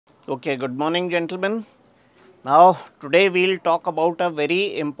Okay, good morning, gentlemen. Now, today we'll talk about a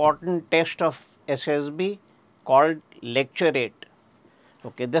very important test of SSB called Lecturette.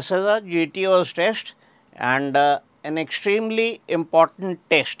 Okay, this is a GTO's test and an extremely important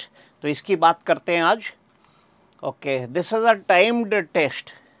test. तो इसकी बात करते हैं आज. Okay, this is a timed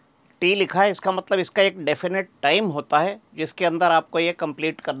test. T लिखा है, इसका मतलब इसका एक डेफिनेट टाइम होता है जिसके अंदर आपको ये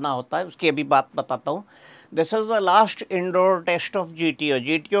कंप्लीट करना होता है. उसकी अभी बात बताता हूँ. This is the last indoor test of GTO.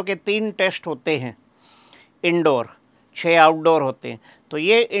 GTO के 3 टेस्ट होते हैं इंडोर, 6 आउटडोर होते हैं. तो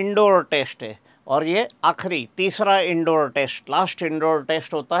ये इंडोर टेस्ट है और ये आखिरी तीसरा indoor test, last indoor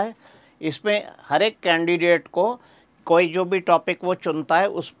test होता है. इसमें हर एक कैंडिडेट को कोई जो भी टॉपिक वो चुनता है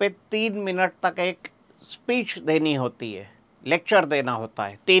उस पर 3 मिनट तक एक स्पीच देनी होती है, लेक्चर देना होता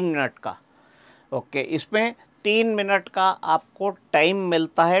है 3 मिनट का. ओके, इसमें 3 मिनट का आपको टाइम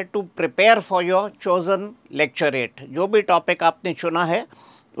मिलता है to prepare for your chosen lecturette. जो भी टॉपिक आपने चुना है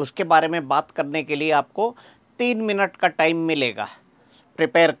उसके बारे में बात करने के लिए आपको 3 मिनट का टाइम मिलेगा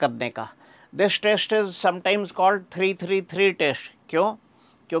प्रिपेयर करने का. This test is sometimes called 333 test. क्यों?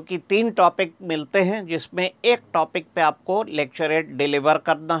 क्योंकि 3 टॉपिक मिलते हैं जिसमें एक टॉपिक पे आपको लेक्चरेट डिलीवर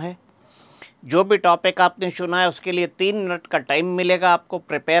करना है. जो भी टॉपिक आपने चुना है उसके लिए 3 मिनट का टाइम मिलेगा आपको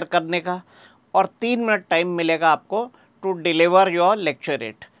प्रिपेयर करने का और 3 मिनट टाइम मिलेगा आपको टू डिलीवर योर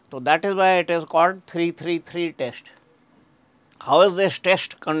लेक्चरेट. तो that is why it is called 333 test. How is this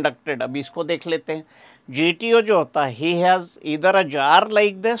test conducted? अभी इसको देख लेते हैं. जीटीओ जो होता है, he has either a jar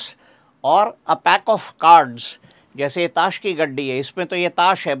like this और अ पैक ऑफ कार्ड्स. जैसे ये ताश की गड्डी है, इसमें तो ये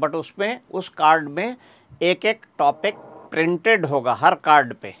ताश है बट उसमें उस कार्ड में एक एक टॉपिक प्रिंटेड होगा हर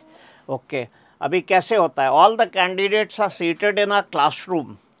कार्ड पे. ओके, अभी कैसे होता है? All the candidates are seated in a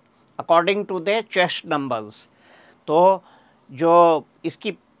classroom according to the chest numbers. तो जो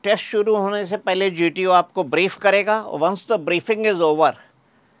इसकी टेस्ट शुरू होने से पहले जीटीओ आपको ब्रीफ करेगा. Once the briefing is over,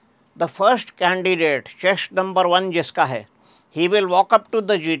 the first candidate chest number 1 जिसका है, he will walk up to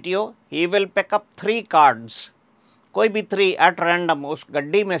the GTO. He will pick up 3 cards, कोई भी 3 एट रैंडम. उस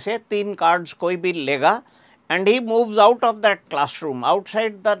गड्डी में से 3 कार्ड्स कोई भी लेगा and he moves out of that classroom.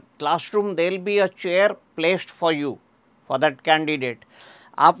 Outside the classroom there will be a chair placed for you, for that candidate.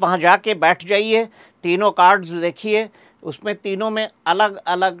 आप वहाँ जाके बैठ जाइए, तीनों कार्ड्स देखिए, उसमें तीनों में अलग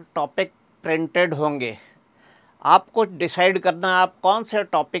अलग टॉपिक प्रिंटेड होंगे. आपको डिसाइड करना आप कौन से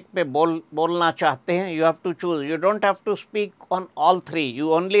टॉपिक पे बोलना चाहते हैं. You have to choose. You don't have to speak on all 3.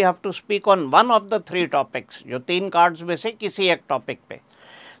 You only have to speak on one of the 3 topics. जो 3 कार्ड्स में से किसी एक टॉपिक पे.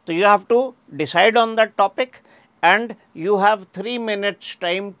 तो you have to decide on that topic and you have 3 minutes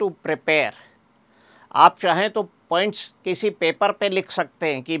time to prepare. आप चाहें तो पॉइंट्स किसी पेपर पे लिख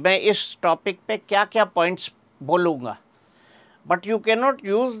सकते हैं कि मैं इस टॉपिक पे क्या क्या पॉइंट्स बोलूँगा. But you can not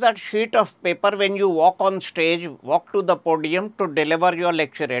use that sheet of paper when you walk on stage, walk to the podium to deliver your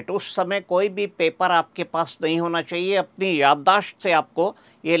lecturette. उस समय कोई भी पेपर आपके पास नहीं होना चाहिए. अपनी याददाश्त से आपको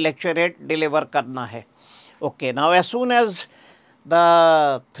ये लेक्चरेट डिलीवर करना है. Okay, now as soon as the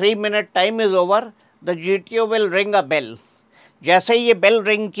 3 minute time is over, the GTO will ring a bell. जैसे ये bell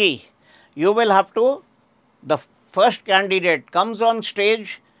ring की, you will have to, the first candidate comes on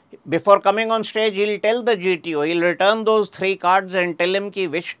stage. Before coming on stage, he'll tell the GTO, he'll return those 3 cards and tell him ki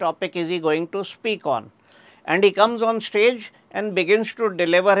which topic is he going to speak on. And he comes on stage and begins to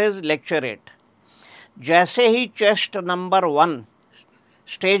deliver his lecturate. जैसे ही chest number 1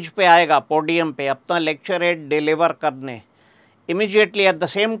 stage पे आएगा, podium पे अपना lecturette deliver करने, immediately at the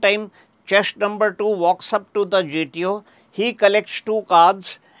same time chest number 2 walks up to the GTO. He collects 2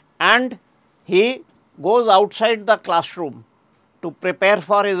 cards and he goes outside the classroom to prepare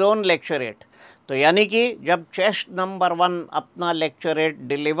for his own lecturate. तो यानी कि जब chest number 1 अपना lecturette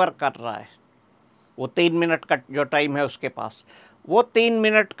deliver कर रहा है, वो 3 minute का जो टाइम है उसके पास, वो 3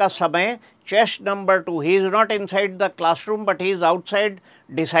 मिनट का समय chest number 2, he is not inside the classroom but he is outside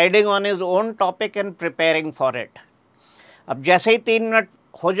deciding on his own topic and preparing for it. अब जैसे ही 3 मिनट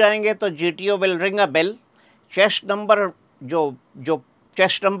हो जाएंगे तो GTO will ring a bell. Chest number जो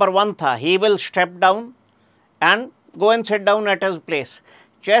चेस्ट नंबर 1 था, he will step down and go and sit down at his place.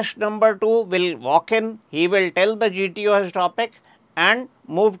 Chest number 2 will walk in. He will tell the GTO his topic and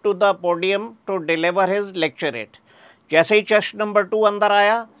move to the podium to deliver his lecturette. जैसे ही chest number 2 अंदर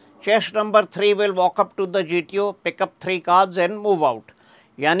आया, chest number 3 will walk up to the GTO, pick up 3 cards and move out.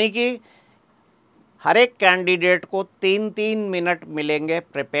 यानी कि हर एक candidate को 3-3 minute मिलेंगे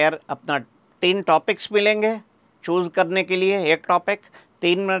prepare, अपना 3 topics मिलेंगे चूज़ करने के लिए. एक टॉपिक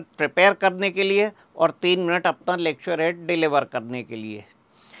 3 मिनट प्रिपेयर करने के लिए और 3 मिनट अपना लेक्चरेट डिलीवर करने के लिए.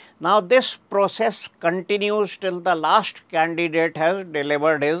 Now this process continues till the last candidate has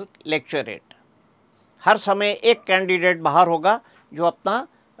delivered his lecturette. हर समय एक कैंडिडेट बाहर होगा जो अपना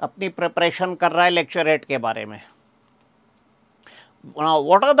अपनी प्रिपरेशन कर रहा है लेक्चरेट के बारे में. Now,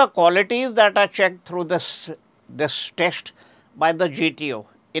 what are the qualities that are checked through this test by the GTO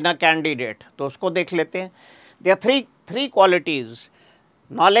in a candidate? तो उसको देख लेते हैं. There are three qualities: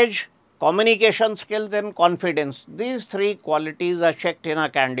 knowledge, communication skills and confidence. These three qualities are checked in a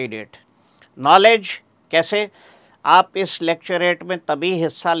candidate. Knowledge कैसे? आप इस lecturette में तभी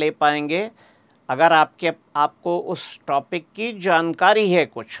हिस्सा ले पाएंगे अगर आपको उस टॉपिक की जानकारी है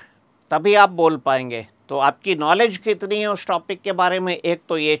कुछ, तभी आप बोल पाएंगे. तो आपकी नॉलेज कितनी है उस टॉपिक के बारे में, एक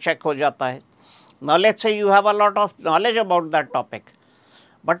तो ये चेक हो जाता है. नॉलेज से you have a lot of knowledge about that topic,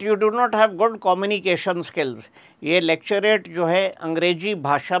 but you do not have good communication skills. ये लेक्चरेट जो है अंग्रेजी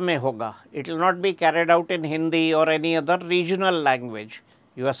भाषा में होगा. It will not be carried out in Hindi और any other regional language.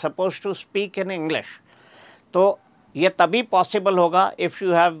 You are suppose to speak in English. तो ये तभी पॉसिबल होगा if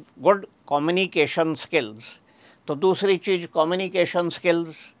you have good communication skills. तो दूसरी चीज़ communication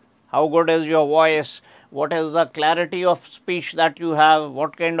skills. How good is your voice? What is the clarity of speech that you have?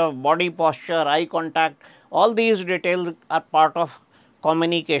 What kind of body posture, eye contact? All these details are part of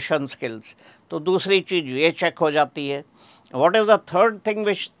communication skills. तो दूसरी चीज़ ये check हो जाती है. What is the third thing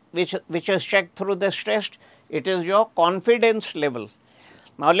which is checked through this test? It is your confidence level.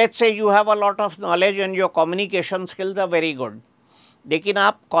 Now let's say you have a lot of knowledge and your communication skills are very good. लेकिन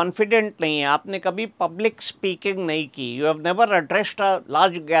आप confident नहीं हैं, आपने कभी public speaking नहीं की, you have never addressed a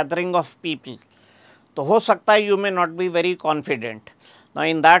large gathering of people, तो हो सकता है you may not be very confident. Now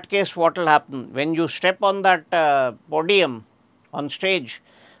in that case what will happen when you step on that podium on stage,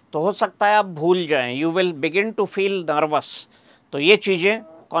 तो हो सकता है आप भूल जाएं, you will begin to feel nervous. तो ये चीज़ें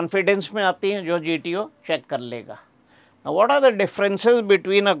कॉन्फिडेंस में आती हैं जो GTO चेक कर लेगा. Now, what are the differences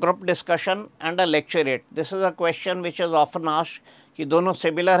between a group discussion and a lecturate? This is a question which is often asked कि दोनों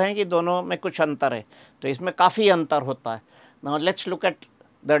सिमिलर हैं कि दोनों में कुछ अंतर है. तो इसमें काफ़ी अंतर होता है. Now let's look at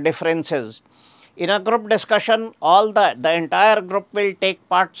the differences. In a group discussion, the entire group will take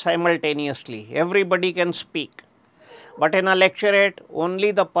part simultaneously. Everybody can speak. But in a lecturate,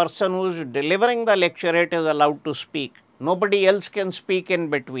 only the person who is delivering the lecturate is allowed to speak. Nobody else can speak in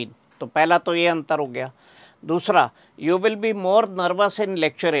between. तो पहला तो ये अंतर हो गया. दूसरा, you will be more nervous in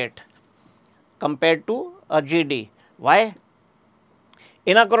lecturate compared to a GD. Why?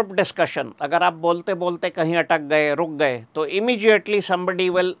 In a group discussion, अगर आप बोलते बोलते कहीं अटक गए, रुक गए, तो immediately somebody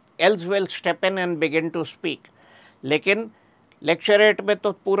else will step in and begin to speak. लेकिन lecturate में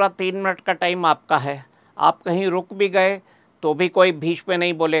तो पूरा 3 मिनट का टाइम आपका है. आप कहीं रुक भी गए तो भी कोई बीच में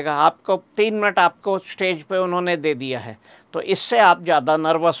नहीं बोलेगा. आपको 3 मिनट आपको स्टेज पे उन्होंने दे दिया है, तो इससे आप ज़्यादा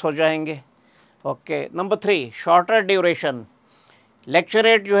नर्वस हो जाएंगे. Okay. Number 3, shorter duration.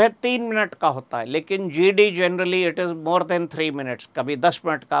 Lecturette जो है 3 मिनट का होता है, लेकिन GD generally it is more than 3 minutes. कभी 10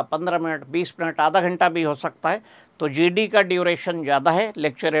 मिनट का, 15 मिनट, 20 मिनट, आधा घंटा भी हो सकता है. तो GD का ड्यूरेशन ज़्यादा है,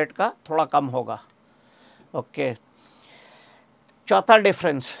 लेक्चरेट का थोड़ा कम होगा. ओके. चौथा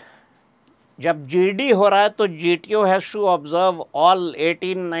डिफरेंस, जब GD हो रहा है तो GTO has to observe all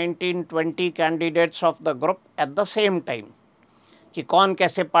 18, 19, 20 candidates of the group at the same time, कि कौन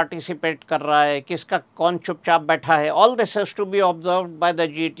कैसे पार्टिसिपेट कर रहा है, किसका कौन चुपचाप बैठा है. All this has to be observed by the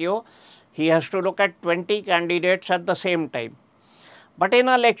GTO. He has to look at 20 candidates at the same time. But in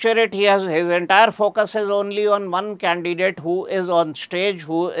a lecturate, his entire focus is only on one candidate who is on stage,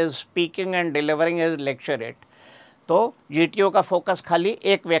 who is speaking and delivering his lecturate. तो GTO का focus खाली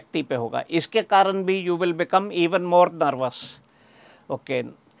एक व्यक्ति पे होगा. इसके कारण भी you will become even more nervous. Okay.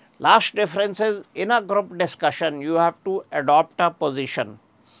 Last difference is, in a group discussion, you have to adopt a position.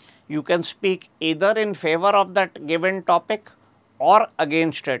 You can speak either in favor of that given topic or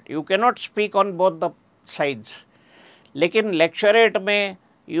against it. You cannot speak on both the sides. लेकिन lecturate में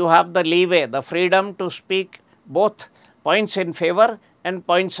you have the leeway, the freedom to speak both points in favor and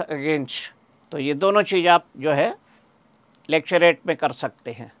points against. तो ये दोनों चीज़ आप जो है lecturate में कर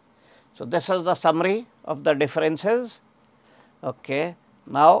सकते हैं. So this is the summary of the differences. Okay.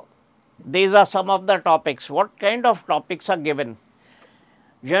 Now these are some of the topics. What kind of topics are given?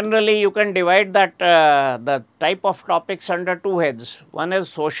 Generally, you can divide that the type of topics under two heads. One is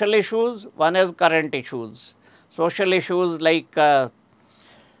social issues, one is current issues. Social issues like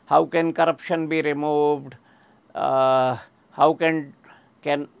how can corruption be removed, how can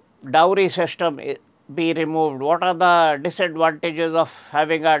dowry system be removed, what are the disadvantages of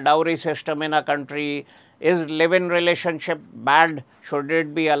having a dowry system in a country, is live-in relationship bad, should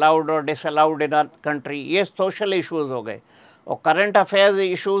it be allowed or disallowed in a country. ये social issues हो गए. और current affairs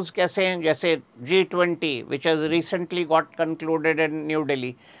issues कैसे हैं, जैसे G20 which has recently got concluded in New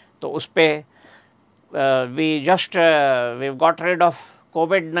Delhi, तो उस पे we've got rid of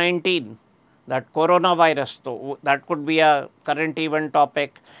COVID-19, that coronavirus, so that could be a current event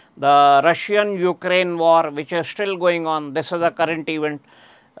topic. The Russian-Ukraine war, which is still going on, this is a current event.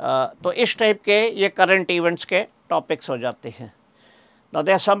 तो इस type के ये current events के topics हो जाते हैं. Now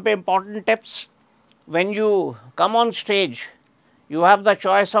there are some important tips. When you come on stage, you have the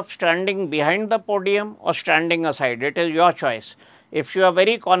choice of standing behind the podium or standing aside. It is your choice. If you are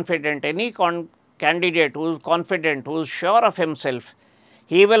very confident, any candidate who is confident, who is sure of himself,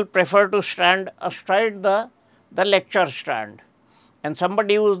 he will prefer to stand astride the lecture stand. And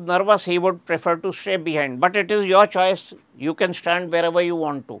somebody who is nervous, he would prefer to stay behind. But it is your choice. You can stand wherever you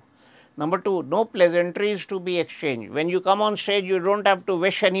want to. Number two, no pleasantries to be exchanged. When you come on stage, you don't have to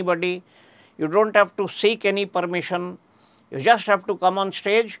wish anybody. You don't have to seek any permission. You just have to come on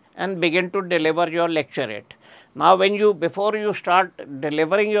stage and begin to deliver your lecturette. Now, before you start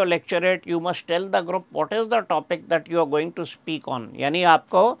delivering your lecturette, you must tell the group what is the topic that you are going to speak on. यानी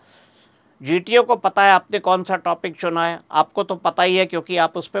आपको GTO को पता है आपने कौन सा topic चुना है, आपको तो पता ही है क्योंकि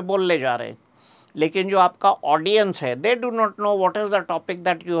आप उस पर बोलने जा रहे हैं. लेकिन जो आपका ऑडियंस है, they do not know what is the topic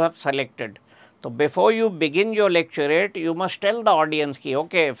that you have selected. तो before you begin your lecturette, you must tell the audience कि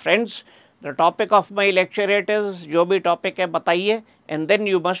okay friends, the topic of my lecturette is, जो भी topic है बताइए, and then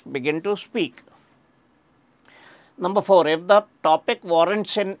you must begin to speak. Number 4, if the topic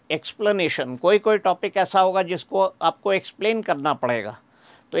warrants an explanation, कोई topic ऐसा होगा जिसको आपको explain करना पड़ेगा.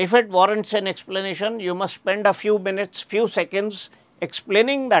 तो if it warrants an explanation, you must spend a few minutes, few seconds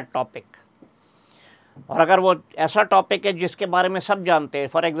explaining that topic. और अगर वो ऐसा टॉपिक है जिसके बारे में सब जानते हैं,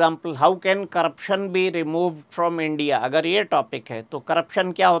 for example how can corruption be removed from India, अगर ये टॉपिक है तो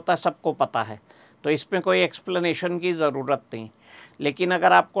करप्शन क्या होता है सबको पता है, तो इसमें कोई एक्सप्लेनेशन की ज़रूरत नहीं. लेकिन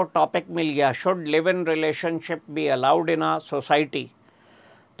अगर आपको टॉपिक मिल गया, should live in relationship be allowed in a society,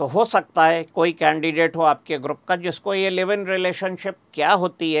 तो हो सकता है कोई कैंडिडेट हो आपके ग्रुप का जिसको ये लिव इन रिलेशनशिप क्या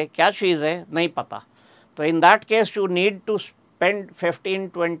होती है, क्या चीज़ है, नहीं पता. तो in that case you need to spend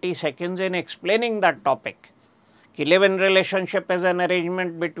 15-20 seconds in explaining that topic. कि live in relationship is an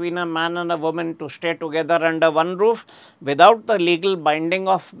arrangement between a man and a woman to stay together under one roof without the legal binding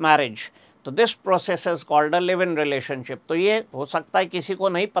of marriage. तो this process is called a live in relationship. तो ये हो सकता है किसी को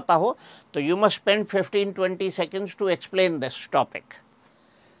नहीं पता हो, तो you must spend 15-20 seconds to explain this topic.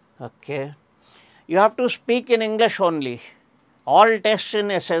 Okay. You have to speak in English only. All tests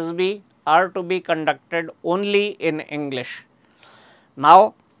in SSB are to be conducted only in English.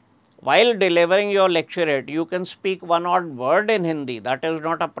 Now, while delivering your lecturette, you can speak one odd word in Hindi. That is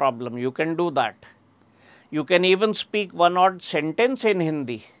not a problem. You can do that. You can even speak one odd sentence in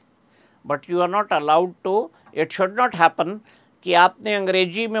Hindi. But you are not allowed to. It should not happen कि आपने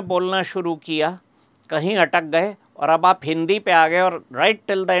अंग्रेजी में बोलना शुरू किया, कहीं अटक गए और अब आप हिंदी पे आ गए और right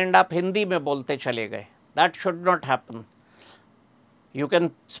till the end आप हिंदी में बोलते चले गए. That should not happen. You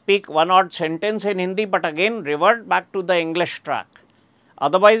can speak one odd sentence in Hindi, but again revert back to the English track.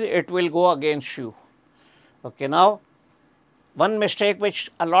 Otherwise, it will go against you. Okay, now, one mistake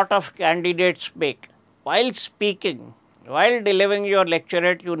which a lot of candidates make, while speaking, while delivering your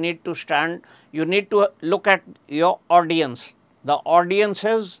lecturette, you need to stand, you need to look at your audience. The audience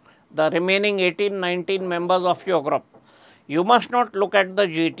is the remaining 18-19 members of your group. You must not look at the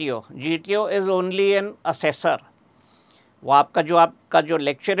GTO. GTO is only an assessor. वो आपका जो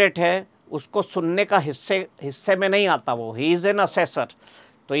lecturette है, उसको सुनने का हिस्से में नहीं आता वो, ही इज़ एन असेसर.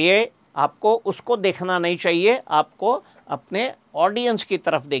 तो ये आपको उसको देखना नहीं चाहिए, आपको अपने ऑडियंस की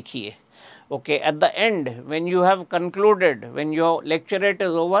तरफ देखिए. Okay, at the end when you have concluded, when your lecturette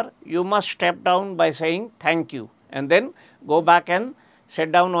is over, you must step down by saying thank you and then go back and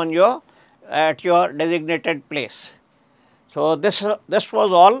sit down on at your designated place. So this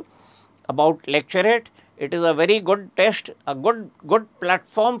was all about lecturette. It is a very good test, a good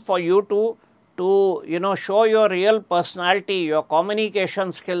platform for you to show your real personality, your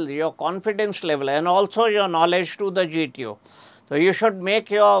communication skills, your confidence level, and also your knowledge to the GTO. So you should make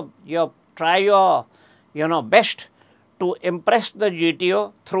try your best to impress the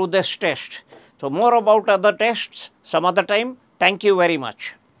GTO through this test. So more about other tests some other time. Thank you very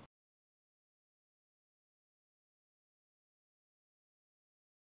much.